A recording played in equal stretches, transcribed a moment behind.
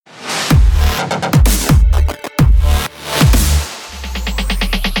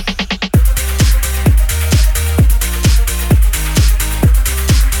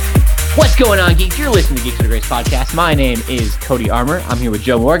going on, geeks? You're listening to Geeks Under Grace podcast. My name is Cody Armour. I'm here with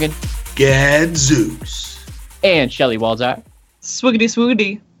Joe Morgan. Gadzooks. And Shelly Walzart. Swoogity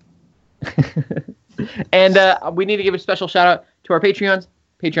swoogity. And we need to give a special shout out to our Patreons.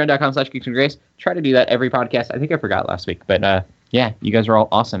 Patreon.com/geeksundergrace. Try to do that every podcast. I think I forgot last week. But yeah, you guys are all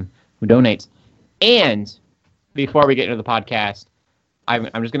awesome who donate. And before we get into the podcast, I'm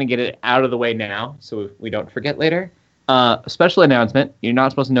just going to get it out of the way now so we don't forget later. A special announcement you're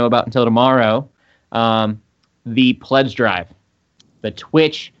not supposed to know about until tomorrow. The pledge drive. The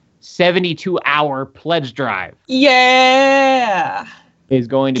Twitch 72-hour pledge drive. Yeah. Is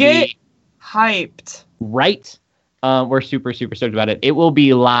going to be hyped. Right. We're super, super stoked about it. It will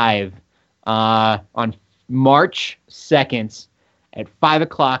be live on March 2nd at 5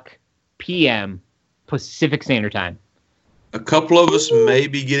 o'clock p.m. Pacific Standard Time. A couple of us may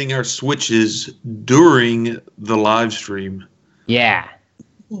be getting our Switches during the live stream. Yeah.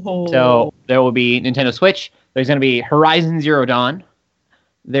 Oh. So there will be Nintendo Switch. There's going to be Horizon Zero Dawn.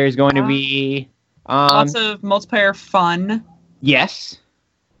 There's going to be... lots of multiplayer fun. Yes.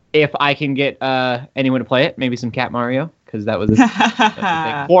 If I can get anyone to play it. Maybe some Cat Mario, because that was a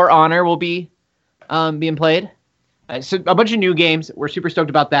thing. For Honor will be being played. So a bunch of new games. We're super stoked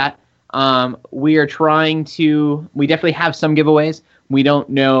about that. We are trying to... We definitely have some giveaways. We don't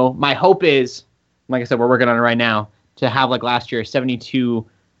know... My hope is, like I said, we're working on it right now, to have, like last year, 72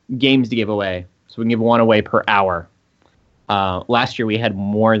 games to give away. So we can give one away per hour. Last year we had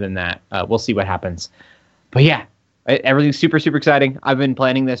more than that. We'll see what happens. But yeah, everything's super, super exciting. I've been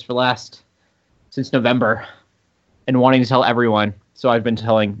planning this since November and wanting to tell everyone. So I've been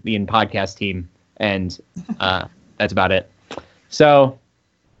telling the podcast team, and that's about it. So,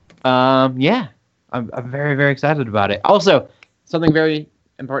 yeah, I'm very, very excited about it. Also, something very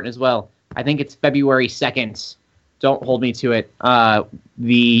important as well. I think it's February 2nd. Don't hold me to it.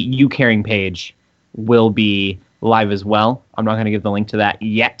 The YouCaring page will be live as well. I'm not going to give the link to that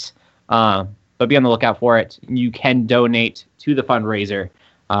yet, but be on the lookout for it. You can donate to the fundraiser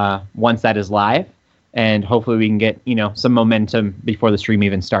once that is live, and hopefully we can get some momentum before the stream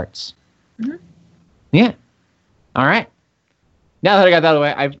even starts. Mm-hmm. Yeah. All right. Now that I got that out of the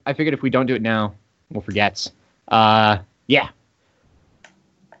way, I figured if we don't do it now, we'll forget. Yeah.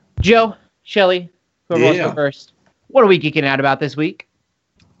 Joe, Shelly, whoever wants to go first. What are we geeking out about this week?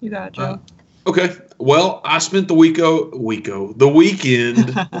 You got it, Joe. Okay. Well, I spent the weekend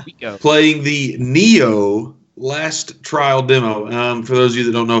playing the Neo last trial demo. For those of you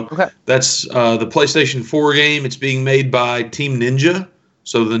that don't know, that's the PlayStation 4 game. It's being made by Team Ninja,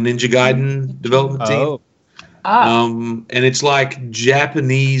 so the Ninja Gaiden development team. And it's like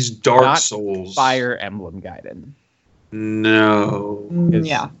Japanese Dark Souls. Fire Emblem Gaiden. No.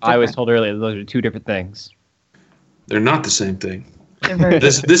 Yeah. I was told earlier those are two different things. They're not the same thing.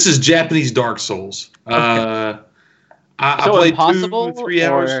 This is Japanese Dark Souls. I played 2 or 3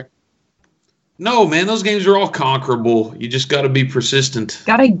 hours. No, man, those games are all conquerable. You just got to be persistent.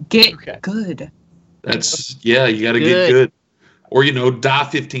 Gotta get good. You got to get good. Or, die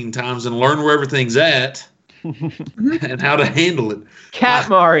 15 times and learn where everything's at and how to handle it. Cat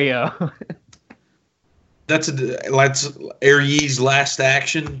Mario. That's Aries Last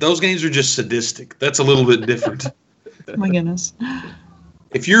Action. Those games are just sadistic. That's a little bit different. Oh my goodness.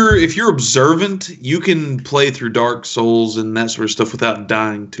 If you're observant, you can play through Dark Souls and that sort of stuff without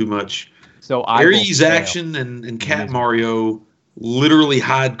dying too much. So Aries Action and Cat Mario literally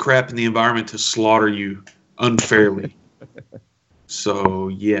hide crap in the environment to slaughter you unfairly. So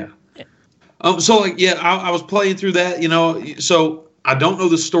yeah. I was playing through that, so I don't know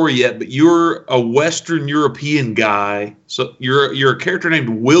the story yet, but you're a Western European guy. So you're a character named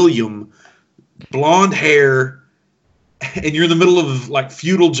William, blonde hair, and you're in the middle of like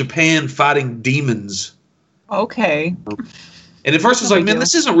feudal Japan fighting demons. Okay. And at first I was like, man,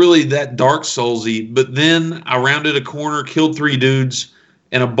 this isn't really that Dark Souls-y. But then I rounded a corner, killed 3 dudes,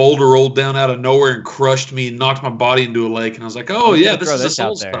 and a boulder rolled down out of nowhere and crushed me and knocked my body into a lake. And I was like, oh yeah, this is a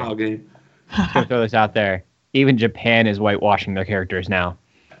Souls-style game. I'm going to throw this out there. Even Japan is whitewashing their characters now.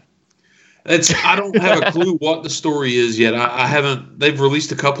 I don't have a clue what the story is yet. I haven't. They've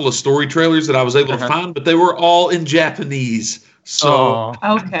released a couple of story trailers that I was able to find, but they were all in Japanese. So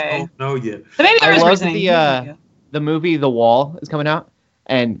okay, I don't know yet. So maybe there is reasoning. The movie The Wall is coming out,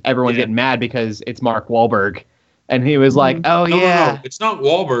 and everyone's getting mad because it's Mark Wahlberg, and he was like, "Oh no, it's not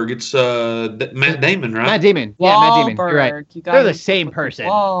Wahlberg. It's Matt Damon, right? Matt Damon, yeah, Matt Damon. You're right. They're the same person.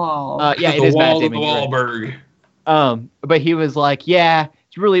 Yeah, it is Matt Damon. Wahlberg. Right. But he was like, "Yeah,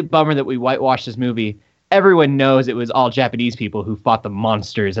 it's really a bummer that we whitewashed this movie. Everyone knows it was all Japanese people who fought the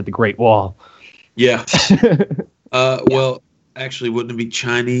monsters at the Great Wall." Yeah. Well, Actually, wouldn't it be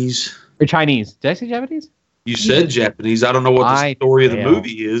Chinese? Or Chinese. Did I say Japanese? You said Japanese. I don't know what the story of the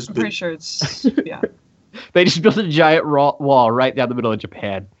movie is. I'm pretty sure it's, yeah. They just built a giant wall right down the middle of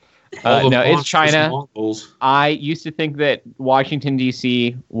Japan. No, it's China. I used to think that Washington,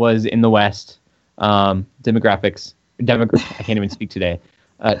 D.C. was in the West. Demographics. I can't even speak today.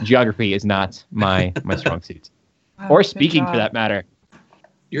 Geography is not my strong suit. Wow, or speaking, for that matter.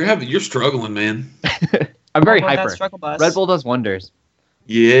 You're struggling, man. I'm very hyper. Red Bull does wonders.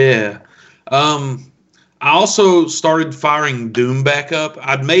 Yeah. I also started firing Doom back up.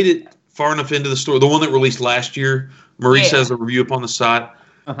 I'd made it far enough into the story, the one that released last year. Maurice has a review up on the site.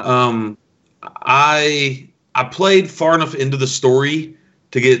 Uh-huh. I played far enough into the story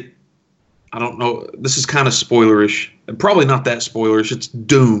to get, I don't know, this is kind of spoilerish. Probably not that spoilerish. It's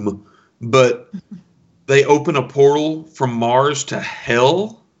Doom. But they open a portal from Mars to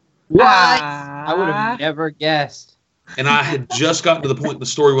hell. What? I would have never guessed. And I had just gotten to the point in the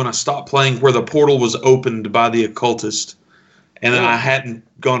story when I stopped playing where the portal was opened by the occultist. And I hadn't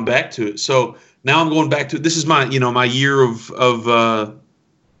gone back to it. So now I'm going back to it. This is my, my year of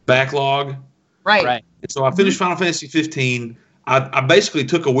backlog. Right. And so I finished Final Fantasy 15. I basically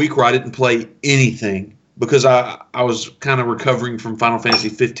took a week where I didn't play anything because I was kind of recovering from Final Fantasy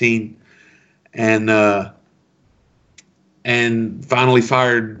 15 and finally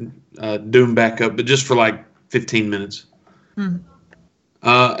fired Doom back up, but just for like 15 minutes. And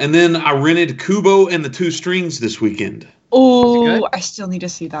then I rented Kubo and the Two Strings this weekend. Oh, I still need to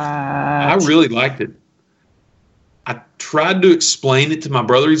see that. I really liked it. I tried to explain it to my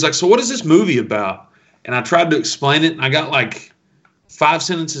brother. He's like, so what is this movie about? And I tried to explain it, and I got like 5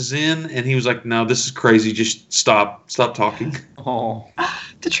 sentences in, and he was like, no, this is crazy. Just stop talking. Oh.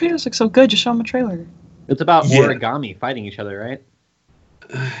 The trailers look so good. Just show them a trailer. It's about origami fighting each other, right?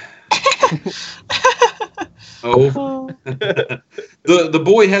 The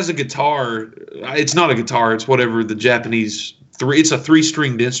boy has a guitar. It's not a guitar. It's whatever the Japanese it's a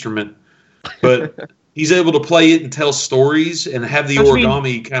 3-stringed instrument, but he's able to play it and tell stories and have the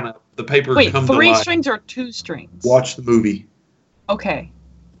origami kind of the paper come to life. 3 strings or 2 strings? Watch the movie. Okay.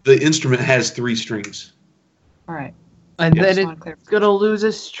 The instrument has 3 strings. All right. And then it's gonna lose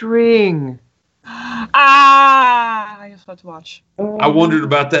a string. I just want to watch. I wondered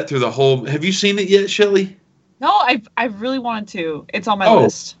about that through the whole. Have you seen it yet, Shelley? No, I really wanted to. It's on my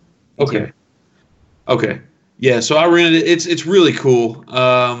list. Okay. Yeah, so I rented it. It's really cool.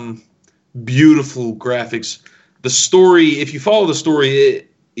 Beautiful graphics. The story, if you follow the story,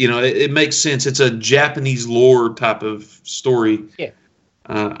 it makes sense. It's a Japanese lore type of story. Yeah.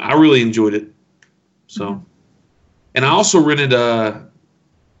 I really enjoyed it. So, and I also rented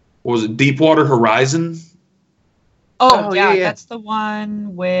what was it, Deepwater Horizon? Oh yeah, that's the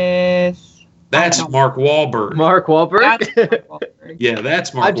one with. That's Mark Wahlberg. Mark Wahlberg? That's Mark Wahlberg. Yeah,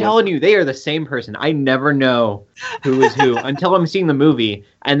 that's Mark Wahlberg. I'm telling you, they are the same person. I never know who is who until I'm seeing the movie,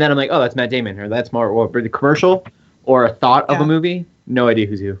 and then I'm like, oh, that's Matt Damon, or that's Mark Wahlberg. The commercial or a thought of a movie, no idea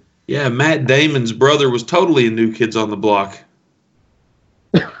who's who. Yeah, Matt Damon's brother was totally in New Kids on the Block.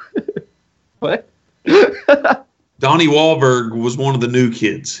 What? Donnie Wahlberg was one of the new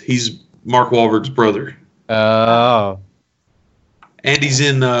kids. He's Mark Wahlberg's brother. Oh. And he's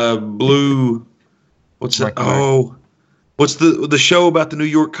in Blue. What's that? Oh, what's the show about the New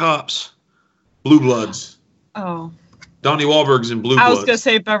York cops? Blue Bloods. Oh. Donnie Wahlberg's in Blue Bloods. I was gonna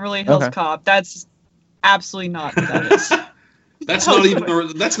say Beverly Hills Cop. That's absolutely not what that is. That's not even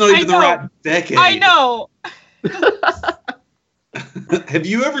the right decade. I know. Have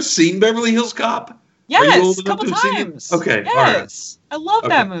you ever seen Beverly Hills Cop? Yes, a couple times. Okay. Yes, I love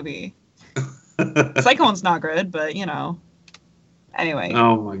that movie. Second one's not good, but Anyway.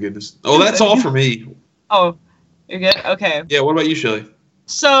 Oh my goodness. Oh, that's all for me. Oh, you're good? Okay. Yeah, what about you, Shelley?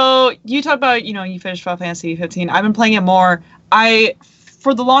 So you talked about, you finished Final Fantasy 15. I've been playing it more. I,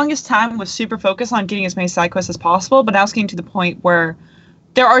 for the longest time, was super focused on getting as many side quests as possible, but now it's getting to the point where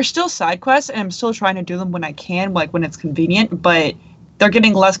there are still side quests, and I'm still trying to do them when I can, like when it's convenient, but they're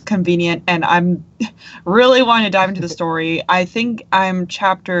getting less convenient, and I'm really wanting to dive into the story. I think I'm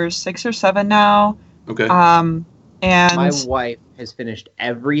chapter 6 or 7 now. Okay. And my wife has finished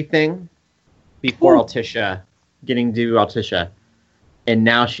everything before Altissia, getting to Altissia, and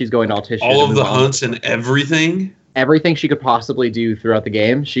now she's going to Altissia. All of the hunts and everything? Everything she could possibly do throughout the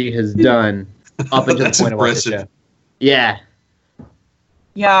game, she has done up until the point impressive. of Altissia. Yeah.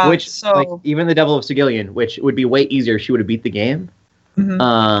 Yeah, even the Devil of Sigillion, which would be way easier, she would have beat the game.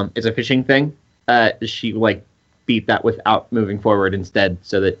 Mm-hmm. It's a fishing thing. She beat that without moving forward instead,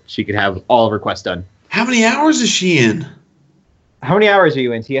 so that she could have all of her quests done. How many hours is she in? How many hours are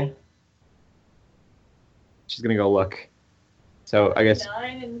you in, Tia? She's gonna go look. So I guess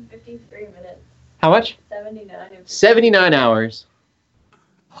 9 and 53 minutes. how much? 79. 79 hours.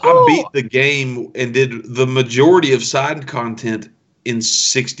 I beat the game and did the majority of side content in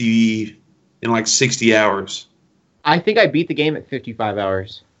 60 hours. I think I beat the game at 55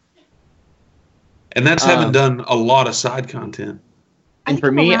 hours. And that's having done a lot of side content. And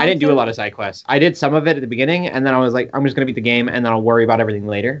for me, I didn't do a lot of side quests. I did some of it at the beginning, and then I was like, I'm just going to beat the game, and then I'll worry about everything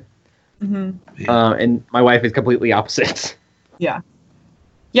later. Mm-hmm. And my wife is completely opposite. Yeah.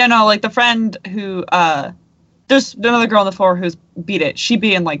 Yeah, no, like the friend who, there's another girl on the floor who's beat it. She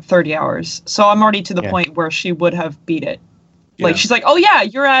beat it in like 30 hours. So I'm already to the point where she would have beat it. Yeah. Like, she's like, oh yeah,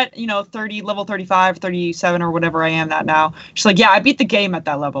 you're at, level 35, 37 or whatever I am at now. She's like, yeah, I beat the game at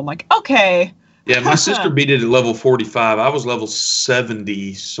that level. I'm like, okay. Yeah, my sister beat it at level 45. I was level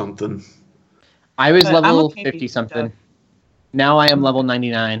 70-something. I was But level okay 50-something. Now I am level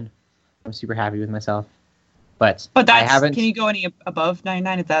 99. I'm super happy with myself. But that's, I haven't... Can you go any above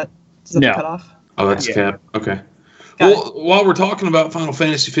 99 if that is No. the cutoff? Oh, that's cap. Okay. Got Well, while we're talking about Final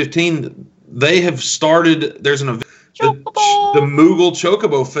Fantasy 15, they have started. There's an event. The Moogle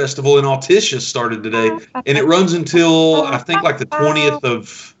Chocobo Festival in Altissia started today, and it runs until I think like the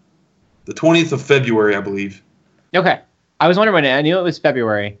 20th of February, I believe. Okay. I was wondering when I knew it was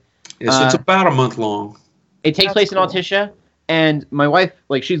February. Yeah, so it's about a month long. It takes place in Altissia, and my wife,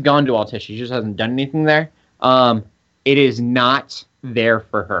 like, she's gone to Altissia. She just hasn't done anything there. It is not there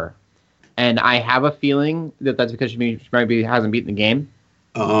for her. And I have a feeling that that's because she maybe hasn't beaten the game.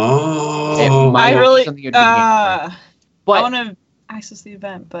 Oh. It might I really, be something you're doing I but want to access the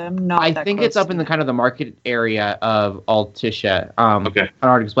event, but I'm not. I think it's up in the kind of the market area of Altissia. Okay. I don't know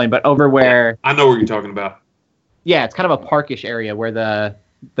how to explain, but over where... I know what you're talking about. Yeah, it's kind of a parkish area where the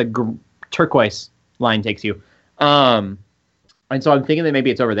turquoise line takes you. And so I'm thinking that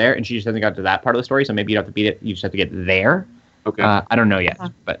maybe it's over there, and she just hasn't got to that part of the story, so maybe you don't have to beat it. You just have to get there. Okay. I don't know yet,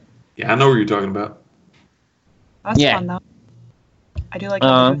 but... Yeah, I know what you're talking about. That's fun, though. I do like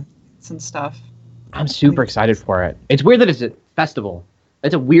events and stuff. I'm super excited for it. It's weird that it's a festival.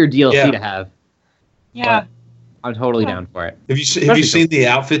 It's a weird DLC to have. Yeah. I'm totally down for it. Have you seen the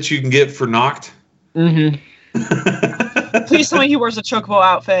outfits you can get for Noct? Mm-hmm. Please tell me he wears a Chocobo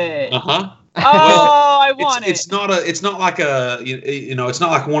outfit. Uh-huh. Oh, I want it. It's not like it's not like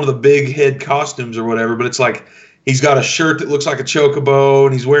one of the big head costumes or whatever, but it's like he's got a shirt that looks like a chocobo,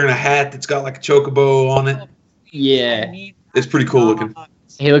 and he's wearing a hat that's got like a chocobo on it. Yeah. It's pretty cool looking.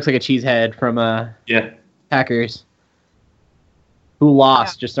 He looks like a cheesehead from Packers. Who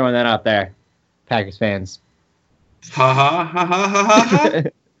lost? Just throwing that out there. Packers fans. Ha ha ha ha ha ha.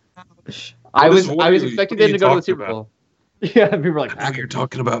 I was expecting them to go to the Super Bowl. Yeah, people were like, I know you're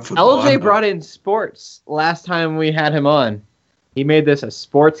talking about football. LJ brought in sports last time we had him on. He made this a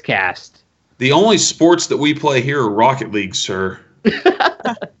sports cast. The only sports that we play here are Rocket League, sir.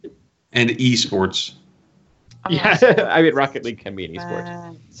 And esports. Yeah, I mean, Rocket League can be an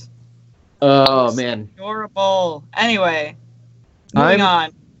esports. Oh, man. Adorable. Anyway, moving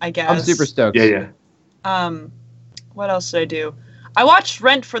on, I guess. I'm super stoked. Yeah. What else did I do? I watched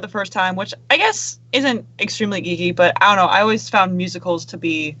Rent for the first time, which I guess isn't extremely geeky, but I don't know. I always found musicals to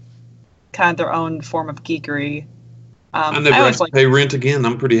be kind of their own form of geekery. I never have to pay rent again.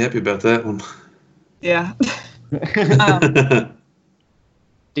 I'm pretty happy about that one. Yeah.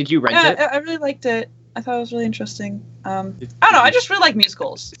 Did you rent it? I really liked it. I thought it was really interesting. I don't know. I just really like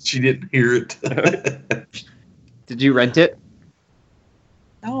musicals. She didn't hear it. Did you rent it?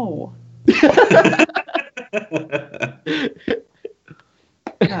 No.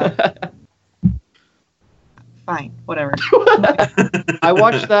 Fine, whatever. I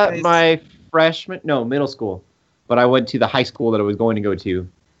watched that middle school, but I went to the high school that I was going to go to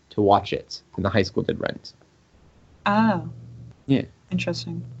watch it, and the high school did Rent. Oh. Yeah.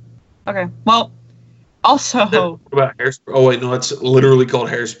 Interesting. Okay. Well, also. What about Hairspray? Oh wait, no, it's literally called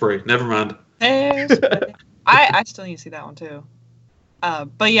Hairspray. Never mind. Hairspray. I still need to see that one too.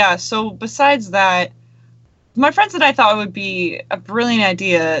 But yeah. So besides that, my friends and I thought it would be a brilliant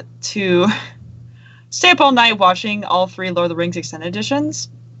idea to stay up all night watching all 3 Lord of the Rings extended editions.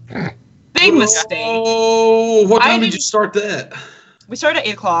 Big mistake. Oh, what time did you start that? We started at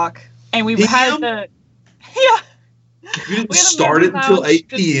 8 o'clock, and we had the You didn't start it until 8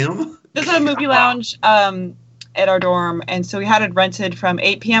 p.m. There's a movie lounge at our dorm, and so we had it rented from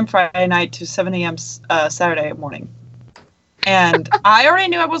 8 p.m. Friday night to 7 a.m. Saturday morning. And I already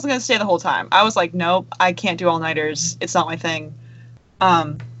knew I wasn't going to stay the whole time. I was like, nope, I can't do all-nighters. It's not my thing.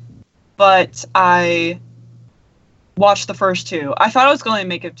 But I watched the first 2. I thought I was going to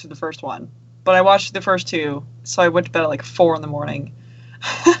make it to the first one, but I watched the first 2, so I went to bed at like 4 in the morning.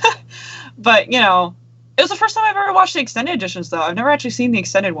 But, It was the first time I've ever watched the extended editions, though. I've never actually seen the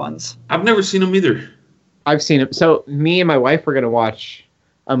extended ones. I've never seen them either. I've seen it. So me and my wife were going to watch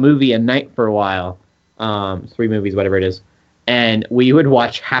a movie a night for a while. 3 movies, whatever it is. And we would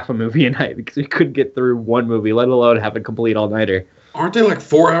watch half a movie a night because we couldn't get through one movie, let alone have a complete all-nighter. Aren't they like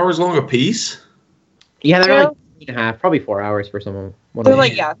 4 hours long a piece? Yeah, they're like 3.5, probably 4 hours for someone. They're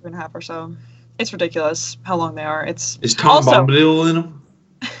like, 3.5 or so. It's ridiculous how long they are. Is Tom Bombadil in them?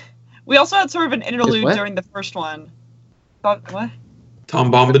 We also had sort of an interlude during the first one. What?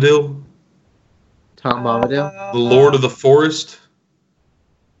 Tom Bombadil? Tom Bombadil? The Lord of the Forest?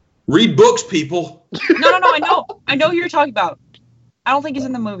 Read books, people. No, I know who you're talking about. I don't think he's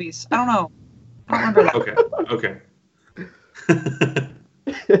in the movies. I don't know. I don't remember that. Okay.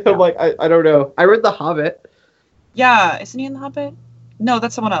 I'm like, I don't know. I read The Hobbit. Yeah, isn't he in The Hobbit? No,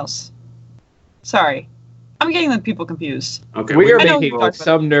 that's someone else. Sorry. I'm getting the people confused. Okay. We are making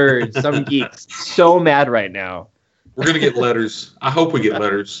some nerds, some geeks so mad right now. We're going to get letters. I hope we get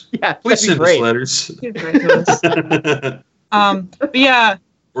letters. Yeah, please send us letters. But yeah.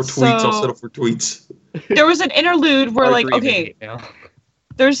 Or tweets. I'll settle for tweets. There was an interlude where, like, okay,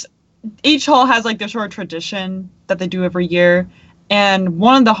 each hall has, like, their sort of tradition that they do every year. And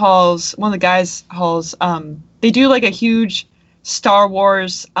one of the guys' halls, they do, like, a huge Star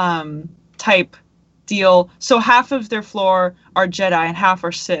Wars type deal. So half of their floor are Jedi and half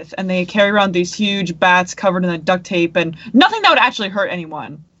are Sith. And they carry around these huge bats covered in the duct tape and nothing that would actually hurt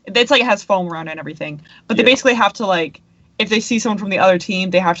anyone. It's like it has foam around it and everything. But they basically have to, like, if they see someone from the other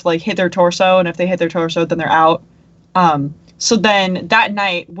team, they have to, like, hit their torso. And if they hit their torso, then they're out. So then that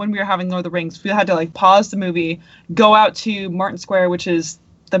night, when we were having Lord of the Rings, we had to, like, pause the movie, go out to Martin Square, which is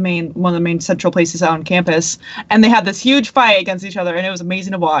one of the main central places out on campus, and they had this huge fight against each other, and it was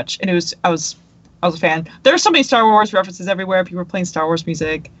amazing to watch. And I was a fan. There were so many Star Wars references everywhere. People were playing Star Wars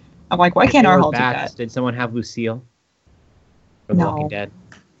music. I'm like, why can't our hall do that? Did someone have Lucille from The Walking Dead?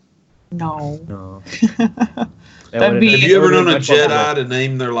 No. Have you ever known a Jedi to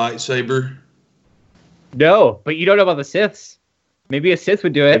name their lightsaber? No, but you don't know about the Siths. Maybe a Sith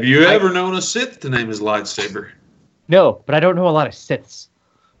would do it. Have you ever known a Sith to name his lightsaber? No, but I don't know a lot of Siths.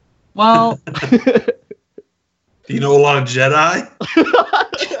 Well, do you know a lot of Jedi?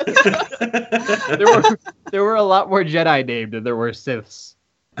 there were a lot more Jedi named than there were Siths.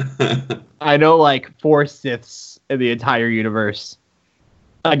 I know like 4 Siths in the entire universe.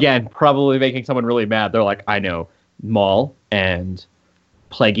 Again, probably making someone really mad. They're like, I know Maul and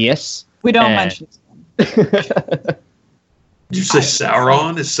Plagueis. We don't mention Did you say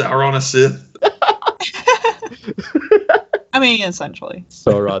Sauron? Is Sauron a Sith? I mean, essentially.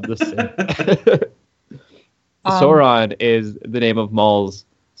 Sauron the Sith. Sauron is the name of Maul's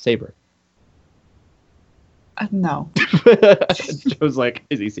saber. No. Joe's like,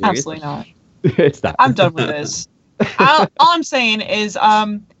 is he serious? Absolutely not. It's not. I'm done with this. All I'm saying is,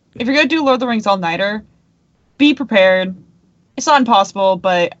 if you're going to do Lord of the Rings all-nighter, be prepared. It's not impossible,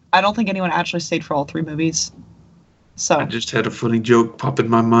 but I don't think anyone actually stayed for all 3 movies. So I just had a funny joke pop in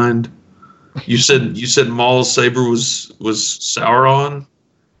my mind. You said Maul's saber was Sauron.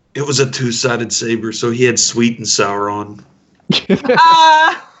 It was a 2-sided saber, so he had sweet and sour on.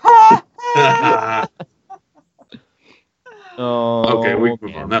 Okay, we can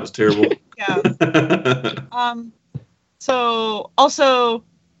move on. That was terrible. Yeah. So also,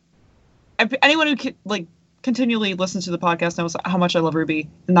 anyone who continually listens to the podcast knows how much I love RWBY,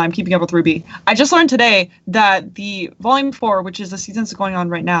 and I'm keeping up with RWBY. I just learned today that the Volume 4, which is the season that's going on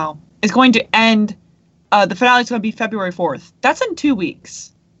right now, is going to end. The finale is going to be February 4th. That's in 2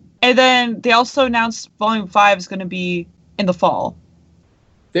 weeks. And then they also announced Volume 5 is going to be in the fall.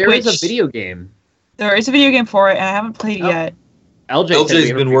 There is a video game. There is a video game for it, and I haven't played it yet.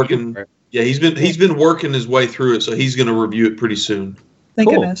 LJ's been working. Yeah, he's been working his way through it, so he's going to review it pretty soon. Thank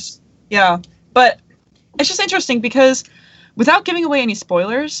goodness. Yeah, but it's just interesting because without giving away any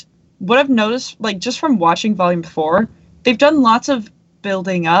spoilers, what I've noticed, like just from watching Volume 4, they've done lots of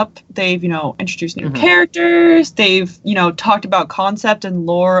building up. They've, introduced new characters. They've, talked about concept and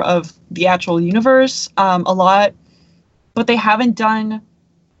lore of the actual universe a lot, but they haven't done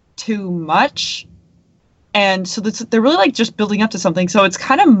too much. And so they're really like just building up to something. So it's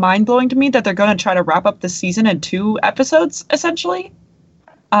kind of mind blowing to me that they're going to try to wrap up the season in 2 episodes, essentially.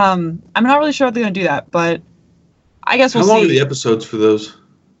 I'm not really sure how they're going to do that, but I guess we'll see. How long are the episodes for those?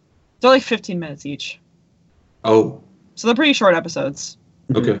 They're like 15 minutes each. Oh. So they're pretty short episodes.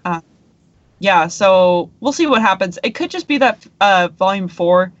 Okay. Yeah, so we'll see what happens. It could just be that Volume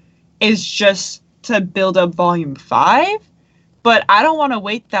 4 is just to build up Volume 5, but I don't want to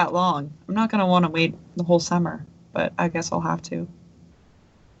wait that long. I'm not going to want to wait the whole summer, but I guess I'll have to.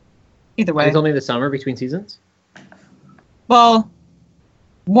 Either way. It's only the summer between seasons? Well,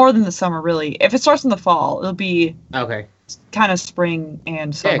 more than the summer, really. If it starts in the fall, it'll be Okay. kind of spring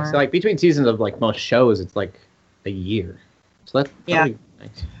and summer. Yeah, so like between seasons of like most shows, it's like a year. So that'll be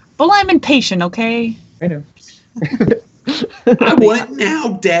nice. But I'm impatient, okay? I know. I want it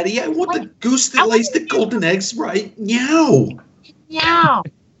now, Daddy. I want the goose that lays the golden eggs right now. Yeah.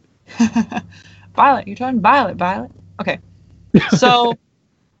 Violet, you're talking Violet. Okay. So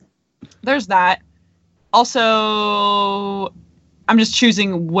there's that. Also, I'm just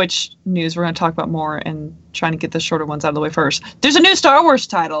choosing which news we're going to talk about more and trying to get the shorter ones out of the way first. There's a new Star Wars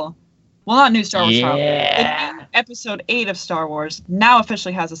title. Well, not new Star Wars title. The new episode 8 of Star Wars now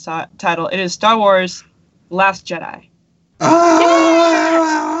officially has a title. It is Star Wars Last Jedi.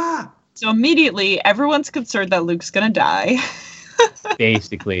 Ah! So immediately, everyone's concerned that Luke's going to die.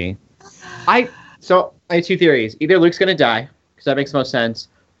 Basically. I have two theories. Either Luke's going to die, because that makes most sense,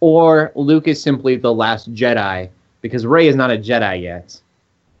 or Luke is simply the last Jedi, because Rey is not a Jedi yet.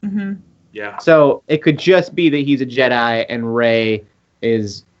 Mm-hmm. Yeah. So it could just be that he's a Jedi and Rey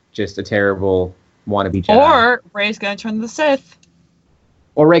is just a terrible wannabe Jedi. Or Rey's going to turn to the Sith.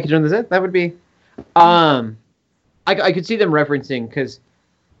 Or Rey could turn the Sith. That would be... I could see them referencing, because...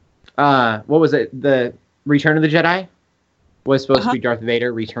 what was it? The Return of the Jedi was supposed to be Darth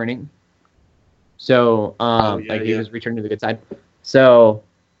Vader returning. So, he was returning to the good side. So,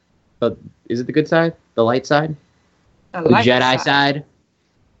 is it the good side? The light side? The Jedi side?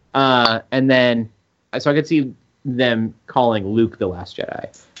 And then, so I could see them calling Luke the Last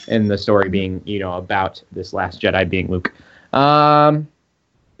Jedi, and the story being, about this Last Jedi being Luke. But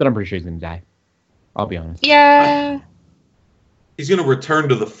I'm pretty sure he's gonna die. I'll be honest. Yeah. He's going to return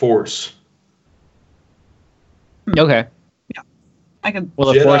to the Force. Okay. Yeah. I could.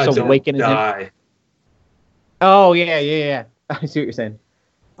 Will the Jedi Force awaken in him? die. Oh, yeah. I see what you're saying.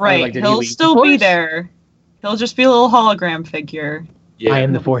 Right. Like, he'll still be there. He'll just be a little hologram figure. Yeah. I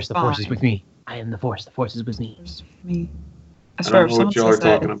am the Force. The Force Fine. is with me. I am the Force. The Force is with me. Me. I I swear, don't know what y'all are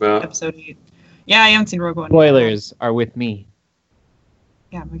talking about. Episode 8. Yeah, I haven't seen Rogue One. Spoilers are with me.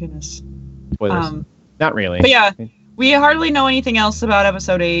 Yeah, my goodness. Spoilers. Not really. But yeah, we hardly know anything else about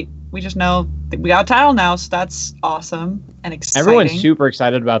episode 8. We just know that we got a title now, so that's awesome and exciting. Everyone's super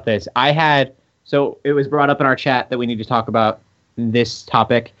excited about this. So it was brought up in our chat that we need to talk about this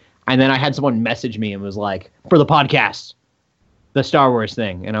topic, and then I had someone message me and was like, for the podcast, the Star Wars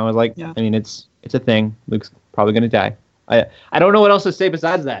thing. And I was like, Yeah. I mean, it's a thing. Luke's probably going to die. I don't know what else to say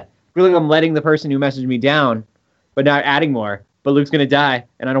besides that. I feel like I'm letting the person who messaged me down, but not adding more. But Luke's going to die,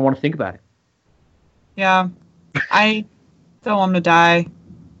 and I don't want to think about it. Yeah, I don't want him to die.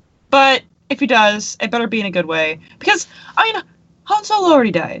 But if he does, it better be in a good way. Because, I mean, Han Solo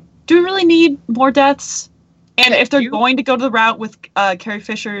already died. Do we really need more deaths? And if they're going to go to the route with Carrie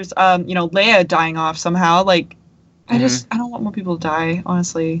Fisher's, Leia dying off somehow, like, I don't want more people to die,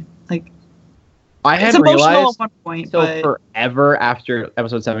 honestly. Like, I had it's emotional realized at one point, so but forever after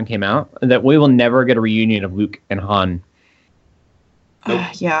Episode 7 came out that we will never get a reunion of Luke and Han.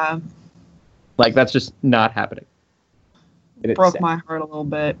 yeah, Like, that's just not happening. it broke my heart a little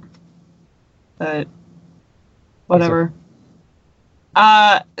bit. But whatever.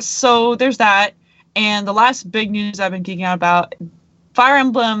 So there's that. And the last big news I've been geeking out about,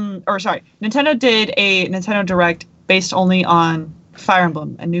 Nintendo did a Nintendo Direct based only on Fire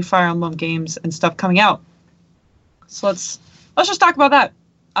Emblem and new Fire Emblem games and stuff coming out. So let's just talk about that.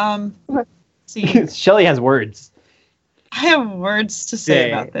 See, Shelly has words. I have words to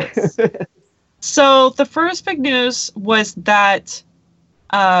say about this. So the first big news was that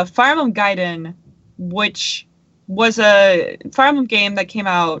Fire Emblem Gaiden, which was a Fire Emblem game that came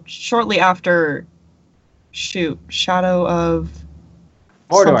out shortly after Shadow of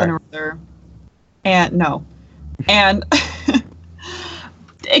something or other. And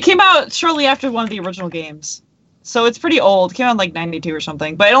it came out shortly after one of the original games. So it's pretty old. It came out in like 92 or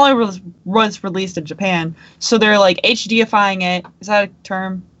something, but it only was released in Japan. So they're like HDifying it. Is that a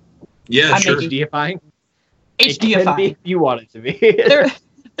term? Yeah, sure. HDifying? HDifying. If you want it to be.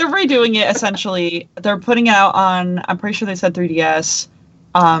 They're redoing it essentially. They're putting it out on, I'm pretty sure they said 3DS,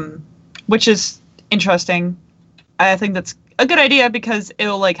 which is interesting. I think that's a good idea because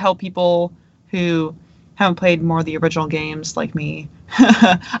it'll like help people who haven't played more of the original games like me.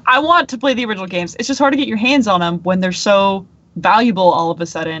 I want to play the original games. It's just hard to get your hands on them when they're so valuable all of a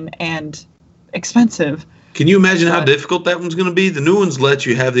sudden and expensive. Can you imagine how difficult that one's going to be? The new ones let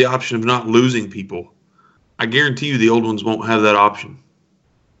you have the option of not losing people. I guarantee you the old ones won't have that option.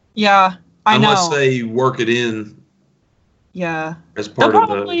 Yeah, I know. Unless they work it in as part They'll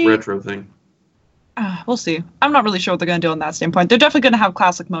of the retro thing. We'll see. I'm not really sure what they're going to do on that standpoint. They're definitely going to have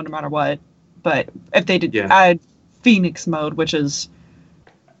classic mode no matter what. But if they did add Phoenix mode, which is,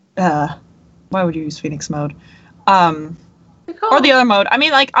 why would you use Phoenix mode? Or the other mode. I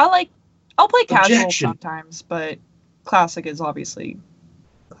mean, like I'll play casual sometimes, but classic is obviously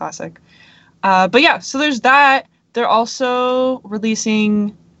classic. But yeah, so there's that. They're also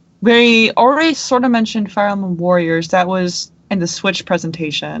releasing. We already sort of mentioned Fire Emblem Warriors. That was in the Switch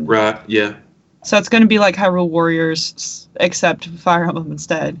presentation. Right. Yeah. So it's going to be like Hyrule Warriors, except Fire Emblem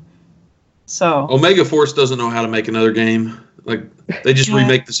instead. So Omega Force doesn't know how to make another game. Like they just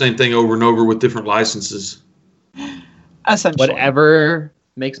remake the same thing over and over with different licenses. Essentially, whatever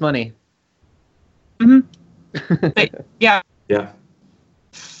makes money. But, yeah.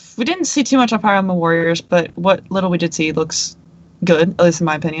 We didn't see too much on Fire Emblem Warriors, but what little we did see looks good, at least in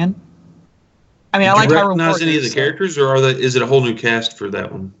my opinion. I mean, I like Hyrule Warriors. Do you recognize any of the characters, or is it a whole new cast for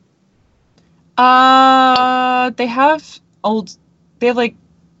that one? They have like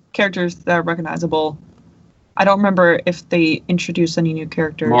characters that are recognizable. I don't remember if they introduced any new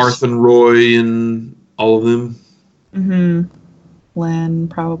characters. Marth and Roy and all of them. Lynn,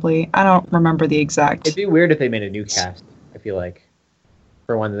 probably. I don't remember the exact. It'd be weird if they made a new cast, I feel like.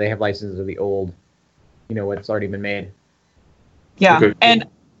 For one, they have licenses of the old, what's already been made. Yeah, okay, cool. And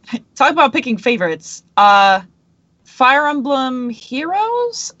talk about picking favorites. Fire Emblem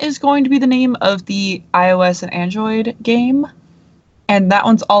Heroes is going to be the name of the iOS and Android game. And that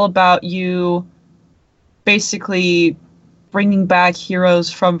one's all about you basically bringing back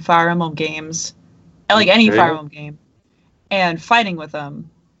heroes from Fire Emblem games. Like any Fire Emblem game. And fighting with them.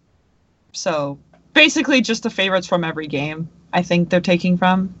 So basically just the favorites from every game, I think they're taking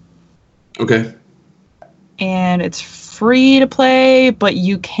from. Okay. And it's free to play, but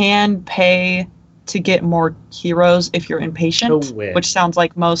you can pay to get more heroes if you're impatient, which sounds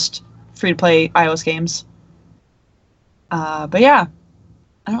like most free-to-play iOS games. But yeah,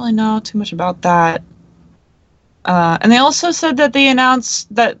 I don't really know too much about that. And they also said that they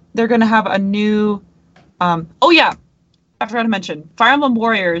announced that they're going to have a new... I forgot to mention. Fire Emblem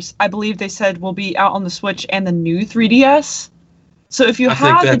Warriors, I believe they said, will be out on the Switch and the new 3DS. So if you I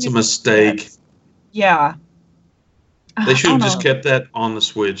think that's a mistake. 3DS, yeah. They should have just kept that on the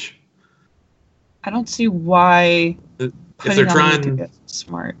Switch. I don't see why. If they're trying,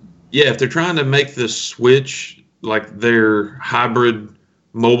 smart. Yeah, if they're trying to make the Switch like their hybrid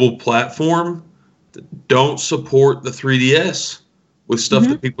mobile platform, don't support the 3DS with stuff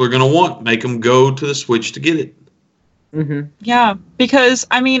that people are going to want. Make them go to the Switch to get it. Yeah, because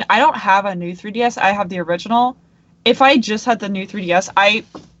I mean, I don't have a new 3DS. I have the original. If I just had the new 3DS,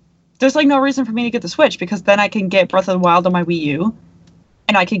 there's like no reason for me to get the Switch, because then I can get Breath of the Wild on my Wii U,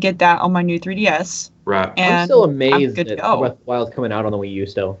 and I can get that on my new 3DS. Right. And I'm still amazed that Breath of the Wild's coming out on the Wii U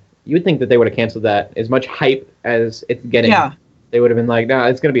still. You would think that they would have canceled that. As much hype as it's getting, they would have been like, nah,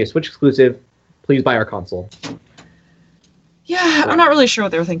 it's going to be a Switch exclusive. Please buy our console. Yeah, I'm not really sure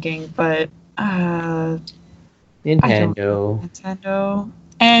what they were thinking, but... Nintendo.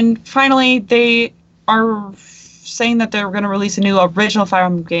 And finally, they are saying that they're going to release a new original Fire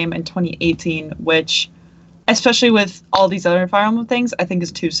Emblem game in 2018, which, especially with all these other Fire Emblem things, I think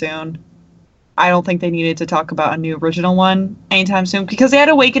is too soon. I don't think they needed to talk about a new original one anytime soon, because they had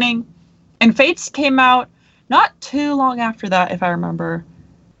Awakening, and Fates came out not too long after that, if I remember.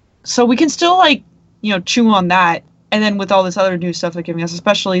 So we can still, chew on that, and then with all this other new stuff they're giving us,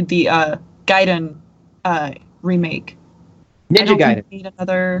 especially the Gaiden remake. Ninja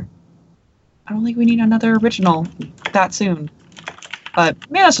Gaiden. I don't think we need another original that soon. But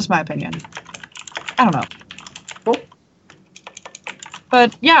maybe that's just my opinion. I don't know. Cool.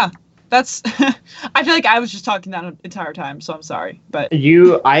 But yeah, that's... I feel like I was just talking that entire time, so I'm sorry. But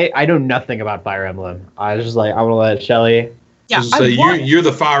I know nothing about Fire Emblem. I was just like, I want to let Shelly... Yeah, you're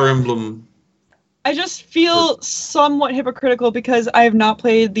the Fire Emblem... I just feel somewhat hypocritical because I have not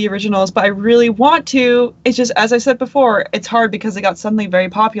played the originals, but I really want to. It's just, as I said before, it's hard because they got suddenly very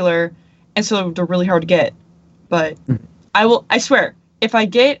popular, and so they're really hard to get. But I swear, if I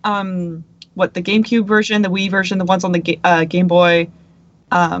get the GameCube version, the Wii version, the ones on the Game Boy,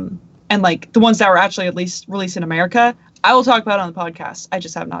 and the ones that were actually at least released in America, I will talk about it on the podcast. I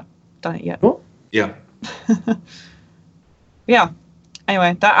just have not done it yet. Cool. Yeah. Yeah.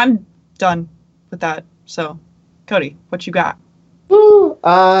 Anyway, I'm done with that. So, Cody, what you got? Woo!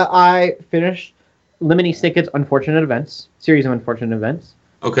 I finished Lemony Snicket's series of unfortunate events.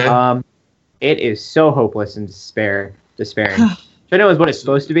 Okay. It is so hopeless and despairing. Which I know is what it's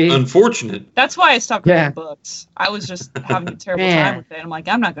supposed to be. Unfortunate. That's why I stopped reading books. I was just having a terrible time with it. I'm like,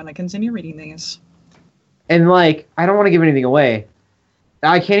 I'm not going to continue reading these. And I don't want to give anything away,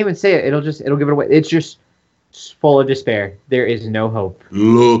 I can't even say it. It'll give it away. It's just full of despair. There is no hope.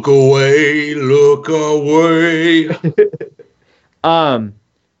 Look away, look away.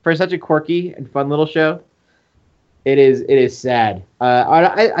 For such a quirky and fun little show, it is sad.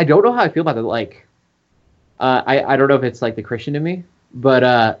 I don't know how I feel about it. Like, I don't know if it's like the Christian in me,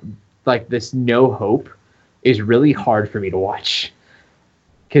 but like this no hope is really hard for me to watch.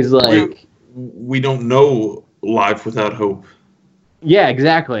 Because like we don't know life without hope. Yeah,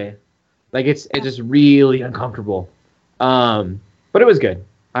 exactly. Like it's just really uncomfortable. But it was good.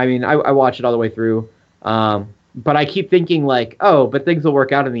 I mean, I watched it all the way through. But I keep thinking like, oh, but things will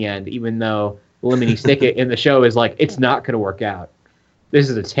work out in the end, even though Lemony Snicket in the show is like, it's not going to work out. This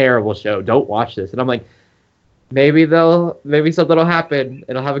is a terrible show. Don't watch this. And I'm like, maybe something will happen.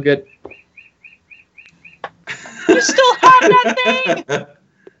 It'll have a good. You still have that thing?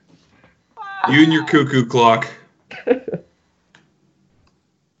 You and your cuckoo clock.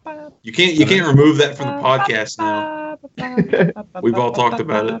 You can't remove that from the podcast now. We've all talked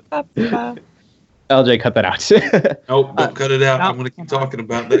about it. LJ, cut that out. Nope, don't cut it out. Nope. I'm going to keep talking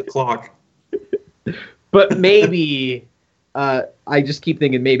about that clock. But maybe, I just keep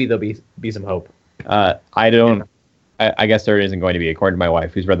thinking maybe there'll be some hope. I guess there isn't going to be, according to my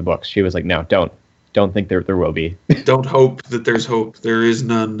wife, who's read the books. She was like, no, don't think there will be. Don't hope that there's hope. There is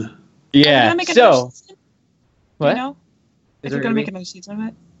none. Yeah. So, what? You know? Is they're going to make another season of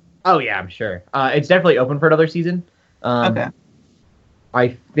it? Oh yeah, I'm sure. It's definitely open for another season. Okay. I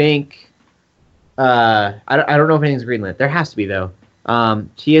think. I don't know if anything's greenlit. There has to be though.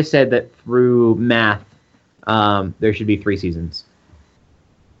 Tia said that through math, there should be 3 seasons.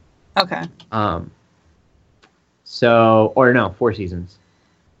 Okay. 4 seasons.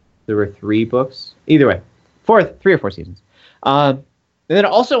 There were 3 books. Either way, 3 or 4 seasons. And then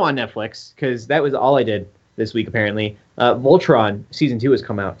also on Netflix, because that was all I did this week apparently. Voltron season 2 has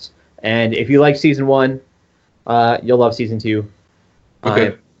come out, and if you like season 1, you'll love season 2.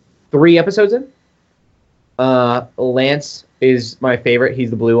 Okay. 3 episodes in. Lance is my favorite.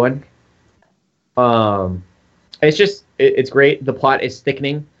 He's the blue one. It's great. The plot is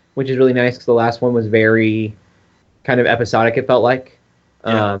thickening, which is really nice because the last one was very kind of episodic. It felt like.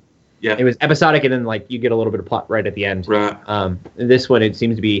 Yeah. It was episodic, and then like you get a little bit of plot right at the end. Right. This one, it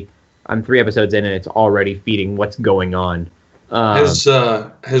seems to be. I'm 3 episodes in, and it's already feeding what's going on. Has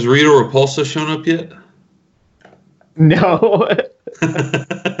Rita Repulsa shown up yet? No,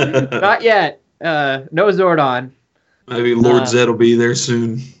 not yet. No Zordon. Maybe Lord Zed will be there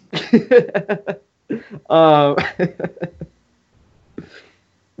soon.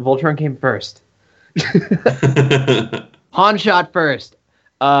 Voltron came first. Han shot first.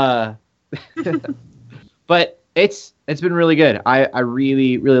 But it's been really good. I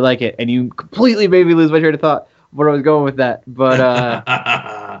really, really like it. And you completely made me lose my train of thought where I was going with that. But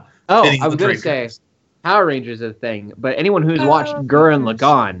I was going to say Power Rangers is a thing. But anyone who's watched Gurren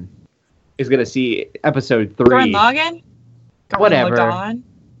Lagann is going to see episode 3. Gurren Lagann? Whatever. Lagann?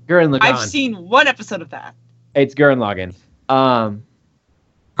 Gurren Lagann. I've seen one episode of that. It's Gurren Lagann. How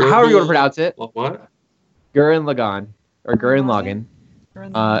are you going to pronounce it? What? Gurren Lagann. Or Gurren Lagann.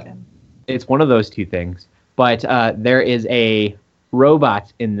 Gurren Lagann. It's one of those 2 things. But there is a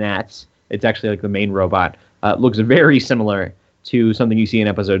robot in that. It's actually like the main robot. Looks very similar to something you see in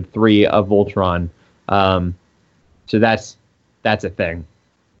episode 3 of Voltron. So that's a thing.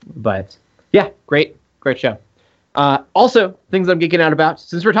 But yeah, great show. Also, things I'm geeking out about.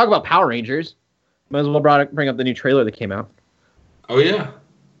 Since we're talking about Power Rangers, might as well bring up the new trailer that came out. Oh yeah.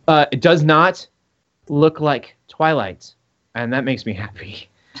 It does not look like Twilight, and that makes me happy.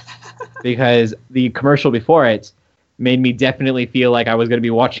 Because the commercial before it made me definitely feel like I was going to be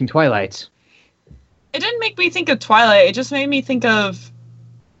watching Twilight. It didn't make me think of Twilight. It just made me think of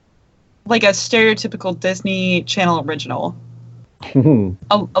like a stereotypical Disney Channel original.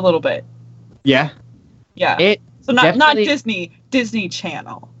 a little bit. Yeah. Yeah. So not Disney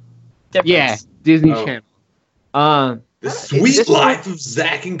Channel. Difference. Yeah, Disney Channel. The Sweet Life of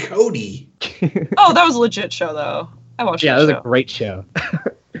Zack and Cody. Oh, that was a legit show though. I watched. Yeah, that was a great show.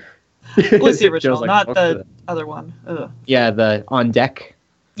 Well, it's the original, like, not the other one. Ugh. Yeah, the On Deck.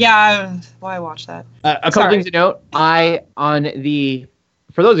 Yeah, why I watched that. A couple things to note. For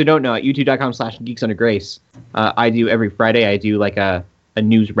those who don't know, at youtube.com/geeksundergrace, I do every Friday, I do like a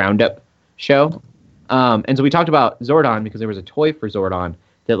news roundup show. And so we talked about Zordon because there was a toy for Zordon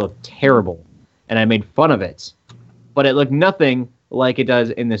that looked terrible. And I made fun of it. But it looked nothing like it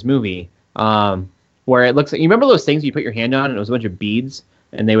does in this movie. Where it looks like, you remember those things you put your hand on and it was a bunch of beads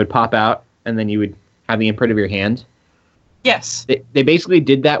and they would pop out and then you would have the imprint of your hand? Yes. They basically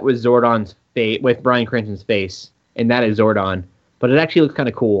did that with Zordon's face, with Bryan Cranston's face, and that is Zordon. but it actually looks kind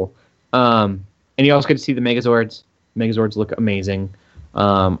of cool. And you also get to see the Megazords. Megazords look amazing.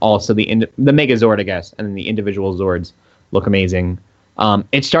 Also the Megazord, I guess, and then the individual Zords look amazing.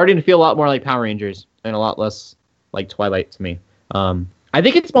 It's starting to feel a lot more like Power Rangers and a lot less like Twilight to me. I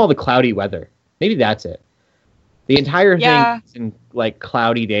think it's more the cloudy weather. Maybe that's it. The entire thing is in like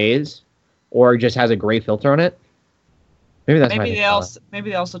cloudy days, or just has a gray filter on it. Maybe that's maybe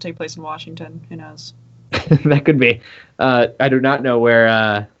they also take place in Washington. Who knows? That could be. I do not know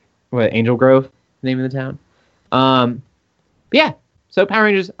where Angel Grove, the name of the town. Yeah. So Power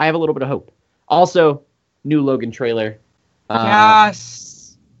Rangers, I have a little bit of hope. Also, new Logan trailer.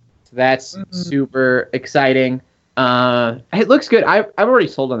 Yes. So that's super exciting. It looks good. I'm already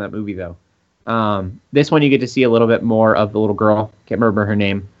sold on that movie though. This one you get to see a little bit more of the little girl. Can't remember her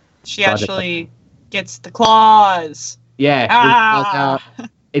name. She actually gets the claws. Yeah.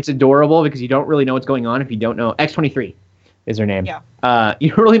 It's adorable because you don't really know what's going on if you don't know. X-23 is her name. Yeah. You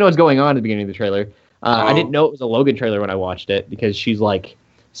don't really know what's going on at the beginning of the trailer. I didn't know it was a Logan trailer when I watched it because she's like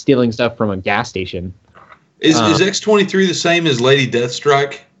stealing stuff from a gas station. Is X-23 the same as Lady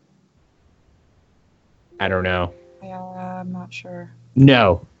Deathstrike? I don't know. Yeah, I'm not sure.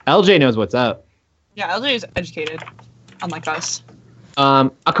 No. LJ knows what's up. Yeah, LJ is educated, unlike us.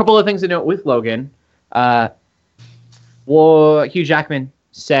 A couple of things to note with Logan. Well, Hugh Jackman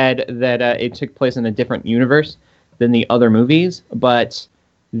said that it took place in a different universe than the other movies, but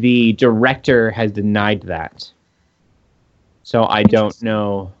the director has denied that. So I don't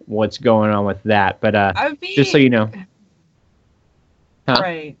know what's going on with that, but just so you know. Huh?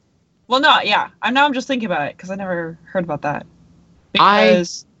 Right. Well, no, yeah. I'm just thinking about it because I never heard about that.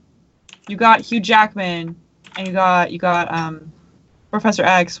 Because you got Hugh Jackman and you got Professor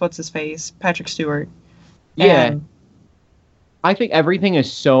X, what's his face? Patrick Stewart. Yeah. And I think everything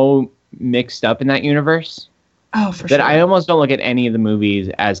is so mixed up in that universe. Oh, for that sure. I almost don't look at any of the movies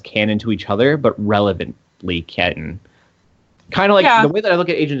as canon to each other, but relevantly canon. Kind of like the way that I look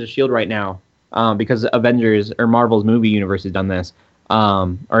at Agents of S.H.I.E.L.D. right now, because Avengers or Marvel's movie universe has done this,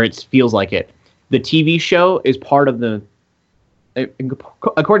 or it feels like it. The TV show is part of the...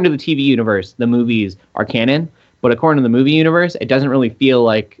 According to the TV universe, the movies are canon, but according to the movie universe, it doesn't really feel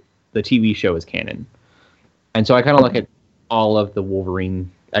like the TV show is canon. And so I kind of look at all of the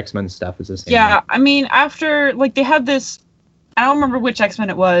Wolverine X-Men stuff as the same. Yeah, I mean, after, like, they had this, I don't remember which X-Men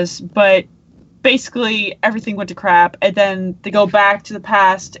it was, but basically everything went to crap, and then they go back to the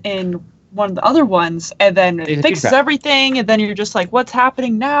past in one of the other ones, and then it fixes everything, and then you're just like, what's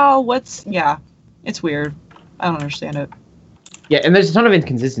happening now? It's weird. I don't understand it. Yeah, and there's a ton of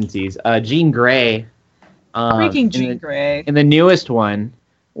inconsistencies. Jean Grey. Freaking Jean Grey. And the newest one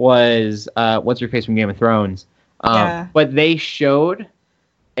was, what's her face from Game of Thrones? But they showed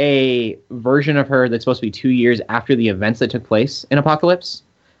a version of her that's supposed to be 2 years after the events that took place in Apocalypse.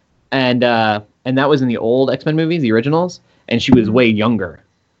 And that was in the old X-Men movies, the originals, and she was way younger.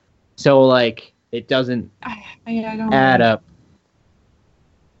 So, like, it doesn't add up.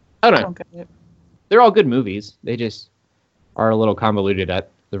 I don't get it. They're all good movies. They just are a little convoluted at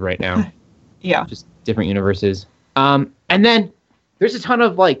the right now. Yeah. Just different universes. And then there's a ton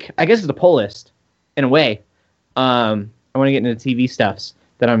of, like, I guess it's a pull list, in a way. I want to get into TV stuffs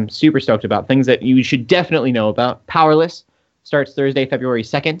that I'm super stoked about. Things that you should definitely know about. Powerless starts Thursday, February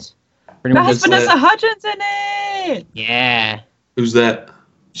 2nd. That has Vanessa Hudgens in it! Yeah. Who's that?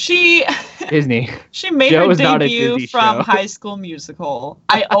 Disney. She made her debut from High School Musical.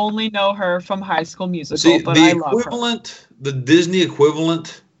 I only know her from High School Musical, but I love her. The Disney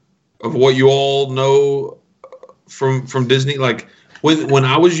equivalent of what you all know from Disney, like when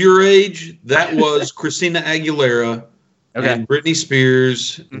I was your age, that was Christina Aguilera and Britney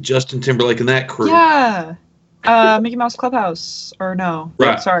Spears, Justin Timberlake, and that crew. Yeah. Mickey Mouse Clubhouse, or no?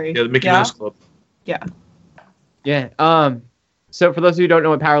 Right. Sorry. Yeah, the Mickey Mouse Club. Yeah. Yeah. So for those who don't know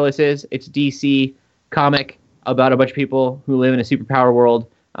what Powerless is, it's a DC comic about a bunch of people who live in a superpower world,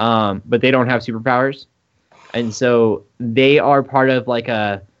 but they don't have superpowers. And so they are part of like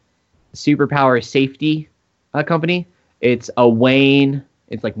a superpower safety company. It's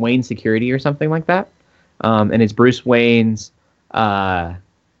like Wayne Security or something like that. And it's Bruce Wayne's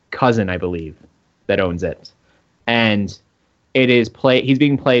cousin, I believe, that owns it. And it is he's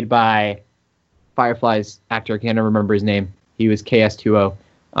being played by Firefly's actor. I can't remember his name. He was KS2O,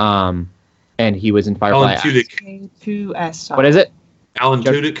 and he was in Firefly. Alan Tudyk. K2S. What is it? Alan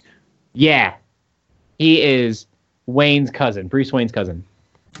Tudyk. Yeah, he is Wayne's cousin, Bruce Wayne's cousin.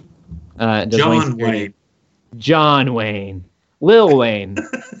 John Wayne. John Wayne. Lil Wayne.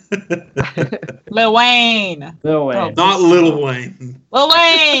 Lil Wayne. Lil Wayne. Not Lil Wayne. Lil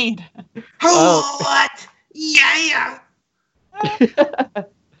Wayne. What? Yeah.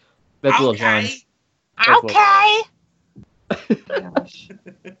 That's Lil Jon. Okay.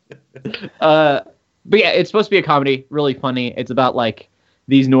 But yeah, it's supposed to be a comedy, really funny. It's about like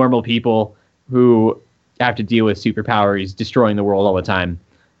these normal people who have to deal with superpowers destroying the world all the time.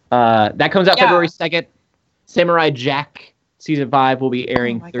 That comes out February 2nd. Samurai Jack season 5 will be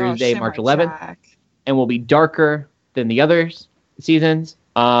airing Thursday, March 11th, and will be darker than the other seasons.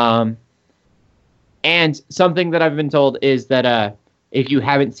 And something that I've been told is that if you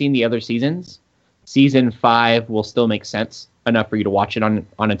haven't seen the other seasons, season 5 will still make sense enough for you to watch it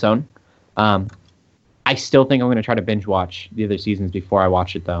on its own. I still think I'm going to try to binge watch the other seasons before I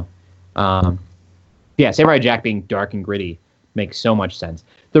watch it, though. Yeah, Samurai Jack being dark and gritty makes so much sense.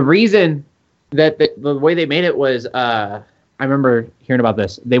 The reason that the way they made it was, I remember hearing about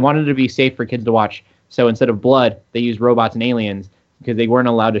this. They wanted it to be safe for kids to watch, so instead of blood, they used robots and aliens because they weren't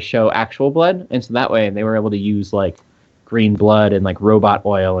allowed to show actual blood, and so that way they were able to use like green blood and like robot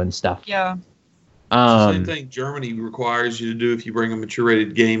oil and stuff. Yeah. Same thing Germany requires you to do if you bring a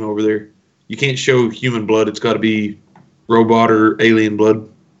mature-rated game over there. You can't show human blood. It's got to be robot or alien blood.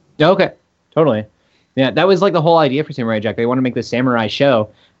 Okay, totally. Yeah, that was like the whole idea for Samurai Jack. They want to make this samurai show,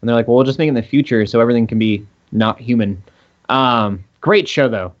 and they're like, well, we'll just make it in the future so everything can be not human. Great show,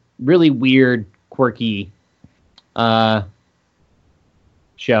 though. Really weird, quirky show.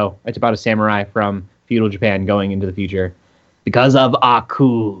 It's about a samurai from feudal Japan going into the future because of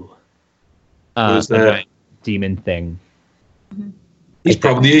Aku. Who's that? Demon thing. He's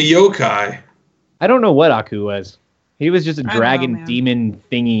probably a yokai. I don't know what Aku was. He was just a dragon demon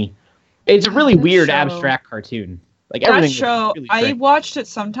thingy. It's a really weird abstract cartoon. Like everything. That show, really I watched it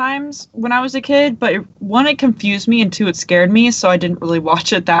sometimes when I was a kid, but one, it confused me, and two, it scared me, so I didn't really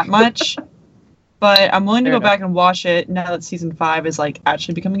watch it that much. But I'm willing to go back and watch it now that season 5 is like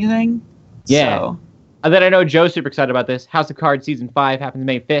actually becoming a thing. Yeah. So. And then I know Joe's super excited about this. House of Cards season 5 happens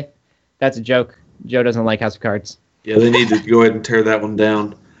May 5th. That's a joke. Joe doesn't like House of Cards. Yeah, they need to go ahead and tear that one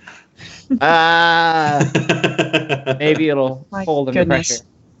down. Maybe it'll hold under pressure.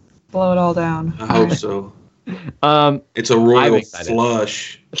 Blow it all down. I hope so. It's a royal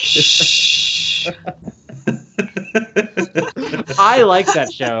flush. I like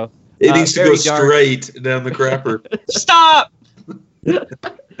that show. It needs to go straight down the crapper. Stop!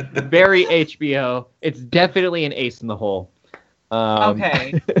 Very HBO. It's definitely an ace in the hole.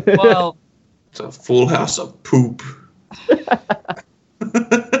 Okay. Well, it's a full house of poop.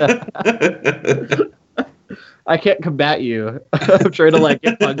 I can't combat you. I'm trying to like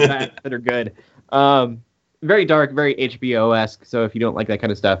get fun facts that are good. Very dark, very HBO-esque. So if you don't like that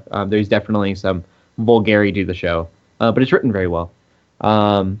kind of stuff, there's definitely some vulgarity to the show. But it's written very well.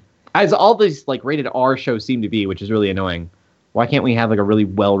 As all these like rated R shows seem to be, which is really annoying. Why can't we have like a really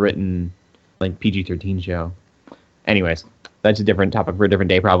well-written like PG-13 show? Anyways, that's a different topic for a different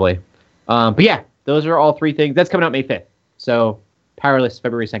day probably. But yeah, those are all 3 things. That's coming out May 5th. So Powerless,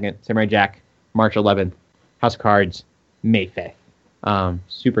 February 2nd. Samurai Jack, March 11th. House of Cards, May 5th.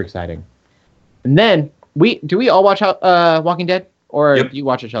 Super exciting. And then, do we all watch Walking Dead? Or do you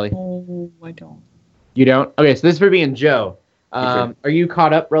watch it, Shelly? Oh, I don't. You don't? Okay, so this is for me and Joe. Okay. Are you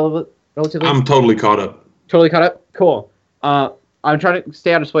caught up relatively? I'm totally caught up. Totally caught up? Cool. I'm trying to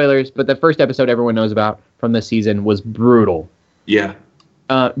stay out of spoilers, but the first episode everyone knows about from this season was brutal. Yeah.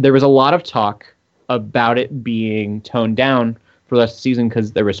 There was a lot of talk about it being toned down for the rest of the season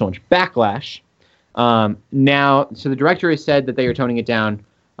because there was so much backlash. Now, so the director has said that they are toning it down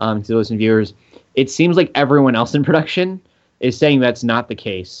to listen viewers. It seems like everyone else in production is saying that's not the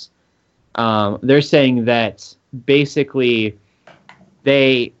case. They're saying that basically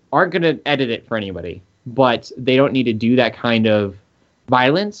they aren't going to edit it for anybody, but they don't need to do that kind of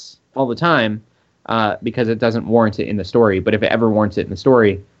violence all the time because it doesn't warrant it in the story. But if it ever warrants it in the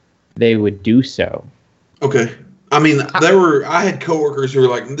story, they would do so. Okay. I mean, I had coworkers who were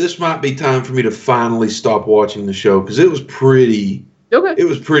like, "This might be time for me to finally stop watching the show because it was pretty. Okay. It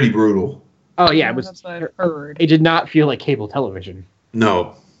was pretty brutal." Oh yeah, it was. That's what I've heard. It did not feel like cable television.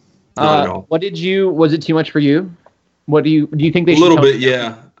 No, not at all. Was it too much for you? What do you think they should? A little bit,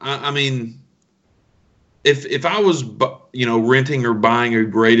 yeah. I mean, if I was renting or buying a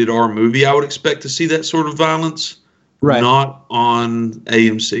rated R movie, I would expect to see that sort of violence. Right. Not on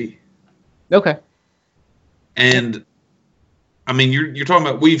AMC. Okay. And I mean, you're talking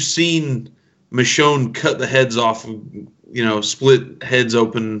about, we've seen Michonne cut the heads off, split heads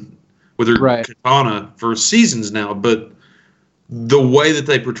open with her katana for seasons now, but the way that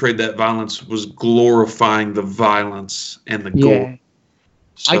they portrayed that violence was glorifying the violence and the gore.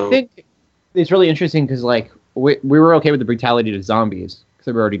 So, I think it's really interesting because like we were okay with the brutality to zombies because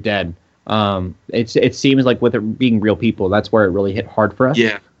they were already dead. It seems like with it being real people, that's where it really hit hard for us.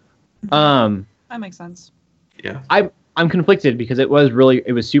 Yeah. That makes sense. Yeah. I'm conflicted because it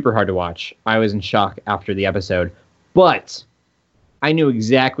was super hard to watch. I was in shock after the episode, but I knew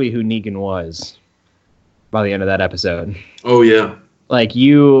exactly who Negan was by the end of that episode. Oh yeah. Like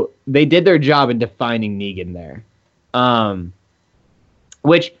they did their job in defining Negan there,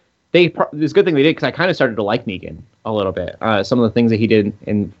 which it's a good thing they did because I kind of started to like Negan a little bit. Some of the things that he did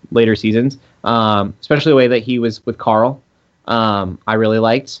in later seasons, especially the way that he was with Carl, I really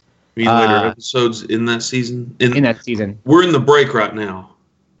liked. You mean later episodes in that season? In that season, we're in the break right now.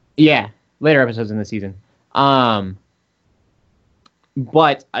 Yeah, later episodes in the season.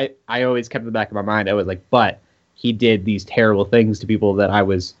 But I always kept in the back of my mind. I was like, but he did these terrible things to people that I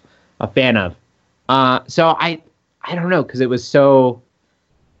was a fan of. So I don't know, because it was so.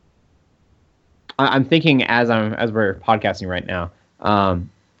 I'm thinking as we're podcasting right now.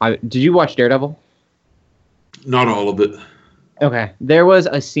 Did you watch Daredevil? Not all of it. Okay, there was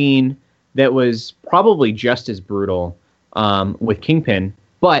a scene that was probably just as brutal with Kingpin,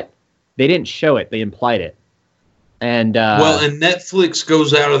 but they didn't show it; they implied it. And and Netflix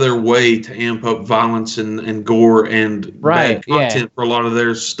goes out of their way to amp up violence and gore and bad content for a lot of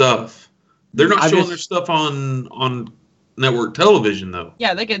their stuff. They're not showing their stuff on network television, though.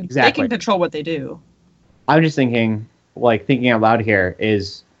 Yeah, they can control what they do. I'm just thinking out loud here,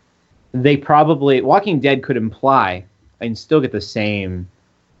 is they probably Walking Dead could imply and still get the same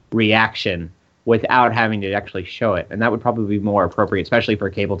reaction without having to actually show it, and that would probably be more appropriate, especially for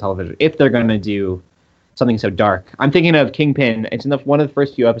cable television, if they're going to do something so dark. I'm thinking of Kingpin. It's in one of the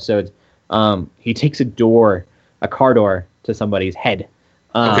first few episodes. He takes a car door to somebody's head.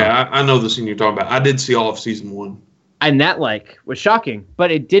 Okay, I know the scene you're talking about. I did see all of season 1. And that was shocking,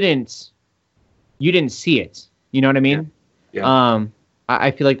 but you didn't see it. You know what I mean? Yeah.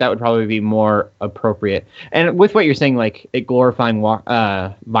 I feel like that would probably be more appropriate. And with what you're saying, like it glorifying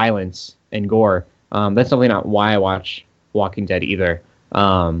violence and gore, that's definitely not why I watch Walking Dead either.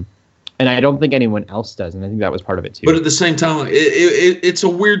 And I don't think anyone else does, and I think that was part of it too. But at the same time, it's a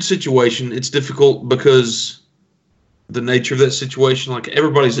weird situation. It's difficult because the nature of that situation, like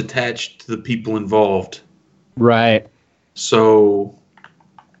everybody's attached to the people involved. Right. So,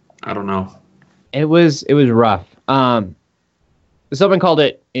 I don't know. It was rough. Someone called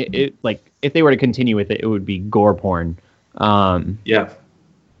it like if they were to continue with it, it would be gore porn. Yeah.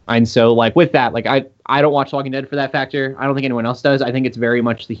 And so like with that, like I don't watch Walking Dead for that factor. I don't think anyone else does. I think it's very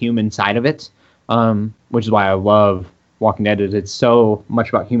much the human side of it, which is why I love Walking Dead. It's so much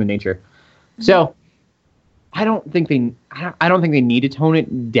about human nature. So I don't think they need to tone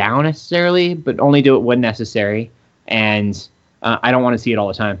it down necessarily, but only do it when necessary. And I don't want to see it all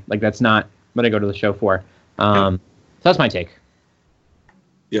the time. Like that's not what I go to the show for. So that's my take.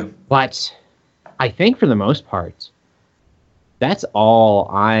 Yeah. But I think for the most part, that's all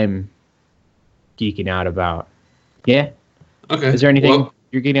I'm geeking out about. Yeah. Okay. Is there anything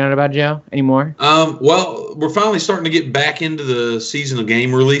you're geeking out about, Joe, anymore? Well, we're finally starting to get back into the season of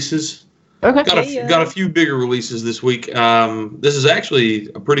game releases. Okay. Got a few bigger releases this week. This is actually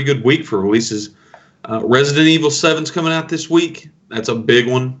a pretty good week for releases. Resident Evil 7's coming out this week. That's a big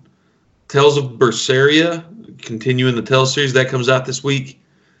one. Tales of Berseria, continuing the Tales series, that comes out this week.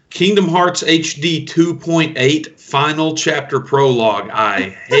 Kingdom Hearts HD 2.8 Final Chapter Prologue. I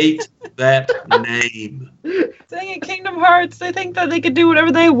hate that name. Dang it, Kingdom Hearts. They think that they could do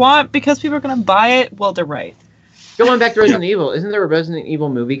whatever they want because people are going to buy it. Well, they're right. Going back to Resident Evil, isn't there a Resident Evil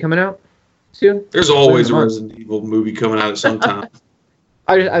movie coming out soon? There's always a Resident Evil movie coming out at some time.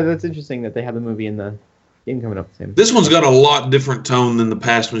 That's interesting that they have the movie and the game coming up the same. This one's got a lot different tone than the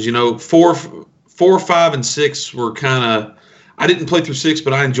past ones. You know, 4, 5, and 6 were kind of... I didn't play through 6,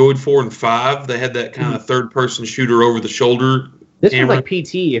 but I enjoyed 4 and 5. They had that kind of third-person shooter over the shoulder. This one's like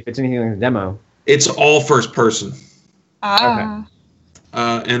PT, if it's anything like a demo. It's all first person. Okay.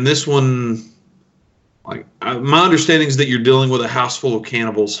 And this one, like my understanding is that you're dealing with a house full of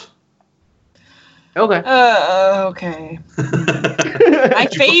cannibals. Okay. Okay. My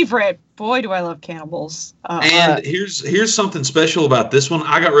favorite. Boy, do I love cannibals. And here's something special about this one.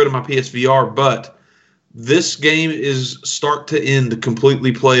 I got rid of my PSVR, but this game is start to end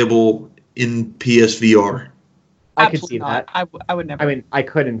completely playable in PSVR. I could see that. I would never. I mean, I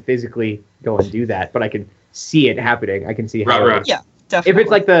couldn't physically go and do that, but I can see it happening. I can see how. Right. Yeah, definitely. If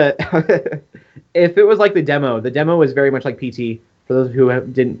it's like if it was like the demo was very much like PT. For those who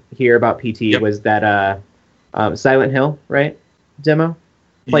didn't hear about PT, was that Silent Hill, right? Demo,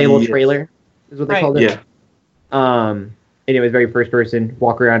 playable trailer is what they called it. Yeah. And it was very first person,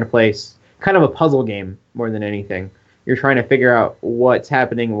 walk around a place, kind of a puzzle game more than anything. you're trying to figure out what's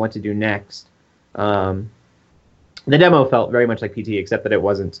happening and what to do next. The demo felt very much like PT, except that it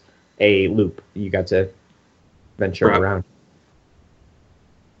wasn't a loop. You got to venture around.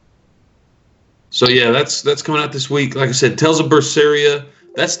 So yeah, that's coming out this week. Like I said, Tales of Berseria.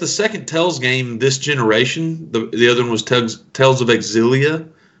 That's the second Tales game this generation. The other one was Tales of Exilia,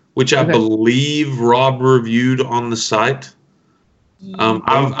 which I believe Rob reviewed on the site.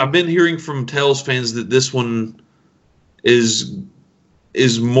 I've been hearing from Tales fans that this one is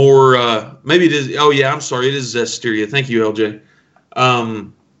more. Maybe it is. Oh yeah, I'm sorry. It is Zestiria. Thank you, LJ.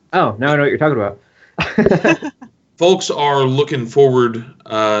 Now I know what you're talking about. Folks are looking forward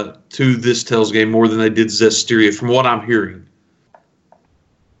to this Tales game more than they did Zestiria, from what I'm hearing.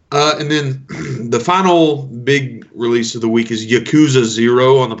 And then the final big release of the week is Yakuza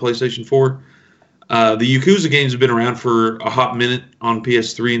 0 on the PlayStation 4. The Yakuza games have been around for a hot minute on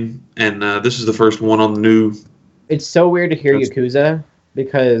PS3, and this is the first one on the new. It's so weird to hear Yakuza,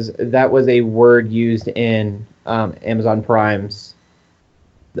 because that was a word used in Amazon Prime's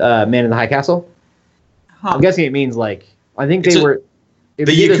Man in the High Castle. Huh. I'm guessing it means like, I think they were. The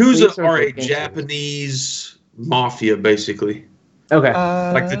Yakuza are a Japanese mafia, basically. Okay.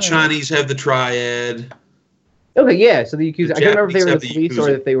 Like the Chinese have the Triad. Okay, yeah. So the Yakuza. I can't remember if they were the police or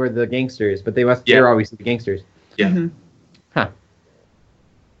if they were the gangsters, but they must. Yeah. They're obviously the gangsters. Yeah. Mm-hmm. Huh.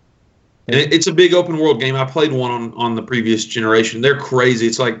 And it's a big open world game. I played one on the previous generation. They're crazy.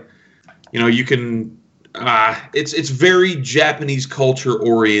 It's like, you can. It's very Japanese culture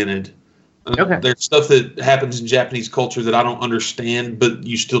oriented. Okay. There's stuff that happens in Japanese culture that I don't understand, but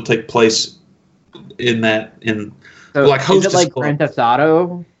you still take place in that. So like Hostess is it like Club. Grand Theft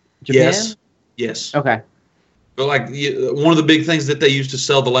Auto Japan? Yes. Okay. But like one of the big things that they used to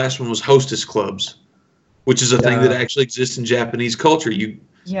sell, the last one was hostess clubs, which is a thing that actually exists in Japanese culture.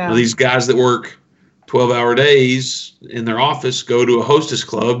 These guys that work 12-hour days in their office go to a hostess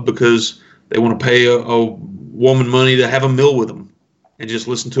club because they want to pay a woman money to have a meal with them and just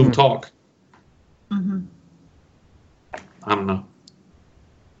listen to them talk. Mm-hmm. I don't know.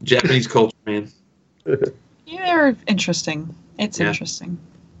 Japanese culture, man. They're interesting. It's interesting.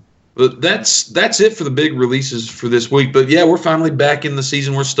 But that's it for the big releases for this week. But yeah, we're finally back in the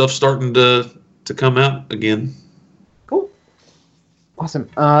season where stuff's starting to come out again. Cool. Awesome.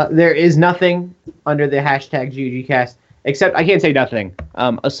 There is nothing under the hashtag GGCast, except I can't say nothing.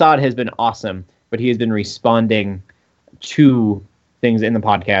 Assad has been awesome, but he has been responding to things in the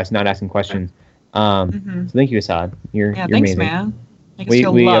podcast, not asking questions. So thank you, Assad. You're thanks, amazing. Man.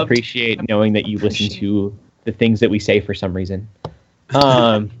 We appreciate knowing that you listen to the things that we say for some reason.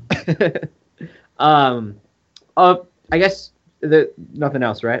 I guess nothing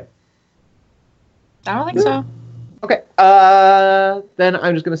else, right? I don't think so. Okay. Then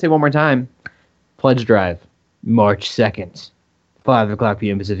I'm just gonna say one more time. Pledge Drive, March 2nd, 5:00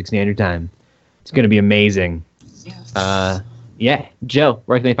 p.m. Pacific Standard Time. It's gonna be amazing. Yes. Yeah. Joe,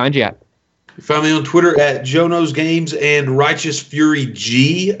 where can they find you at? You find me on Twitter at Joe Knows Games and Righteous Fury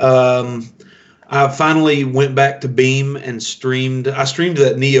G. I finally went back to Beam and streamed. I streamed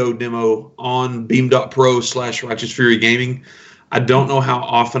that Neo demo on beam.pro/Righteous Fury Gaming. I don't know how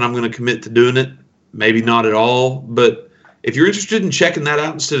often I'm going to commit to doing it. Maybe not at all. But if you're interested in checking that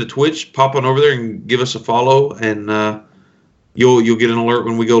out instead of Twitch, pop on over there and give us a follow, and you'll get an alert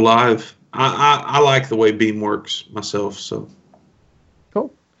when we go live. I like the way Beam works myself. So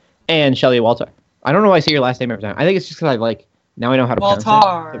cool. And Shelly Walter. I don't know why I say your last name every time. I think it's just because now I know how to pronounce it.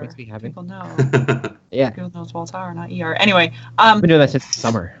 That makes me happy. People know. Yeah. People know it's Walter, not ER. Anyway. I've been doing that since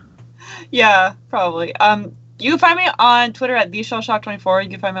summer. Yeah, probably. You can find me on Twitter at TheShellshock24. You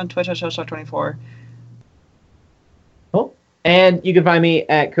can find me on Twitch at Shellshock24. Cool. And you can find me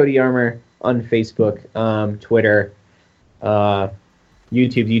at Cody Armour on Facebook, Twitter, YouTube,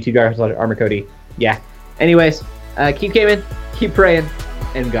 YouTube.com/Armour Cody. Yeah. Anyways, keep gaming, keep praying,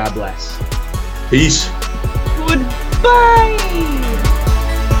 and God bless. Peace. Goodbye.